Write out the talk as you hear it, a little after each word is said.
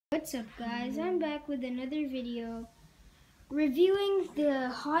What's up guys, I'm back with another video reviewing the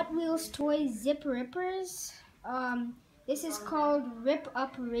Hot Wheels toy Zip Rippers. This is called Rip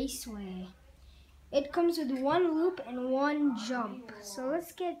Up Raceway. It comes with one loop and one jump. So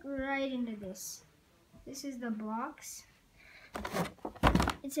let's get right into this. This is the box.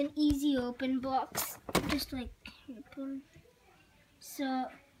 It's an easy open box, just like ripping. So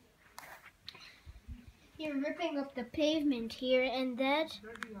you're ripping up the pavement here, and that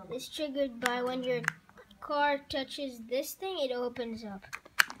is triggered by when your car touches this thing, it opens up.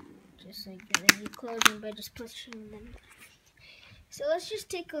 Just like that. And you close them by just pushing them. So let's just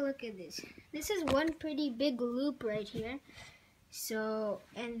take a look at this. This is one pretty big loop right here. So,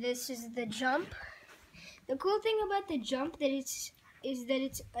 and this is the jump. The cool thing about the jump is that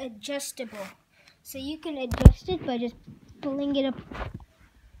it's adjustable. So you can adjust it by just pulling it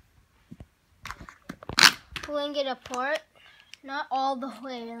apart. Not all the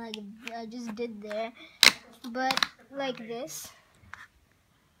way like I just did there, but like this.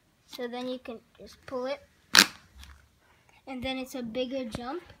 So then you can just pull it, and then it's a bigger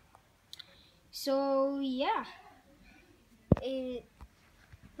jump. So yeah,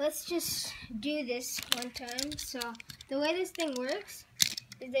 let's just do this one time. So the way this thing works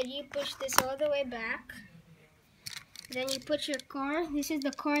is that you push this all the way back. Then you put your car. This is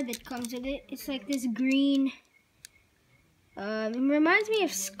the car that comes with it. It's like this green. It reminds me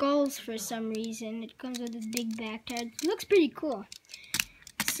of Skulls for some reason. It comes with this big back tire. It looks pretty cool.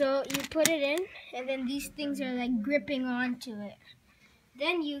 So you put it in, and then these things are like gripping onto it.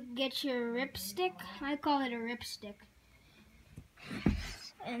 Then you get your rip stick. I call it a rip stick.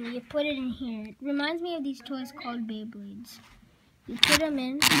 And you put it in here. It reminds me of these toys called Beyblades. You put them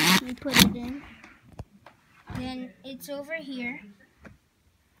in, you put it in. Then it's over here.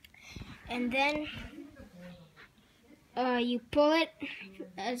 And then you pull it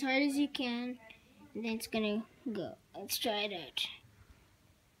as hard as you can, and then it's gonna go. Let's try it out.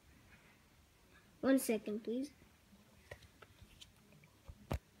 1 second, please.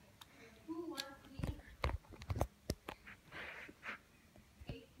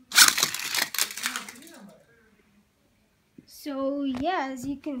 So yeah, as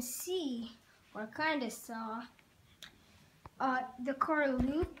you can see, or kind of saw, the car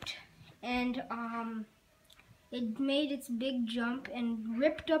looped, and it made its big jump and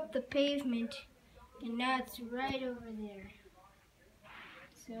ripped up the pavement, and now it's right over there.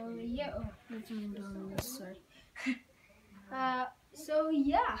 So yeah, oh, that's my dog, sorry. So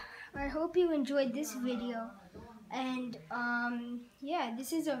yeah, I hope you enjoyed this video, and yeah,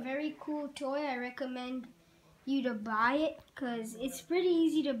 this is a very cool toy. I recommend you to buy it because it's pretty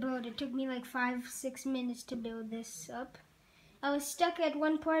easy to build. It took me like 5-6 minutes to build this up. I was stuck at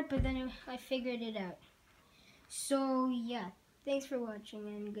one part, but then I figured it out. So yeah, thanks for watching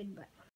and goodbye.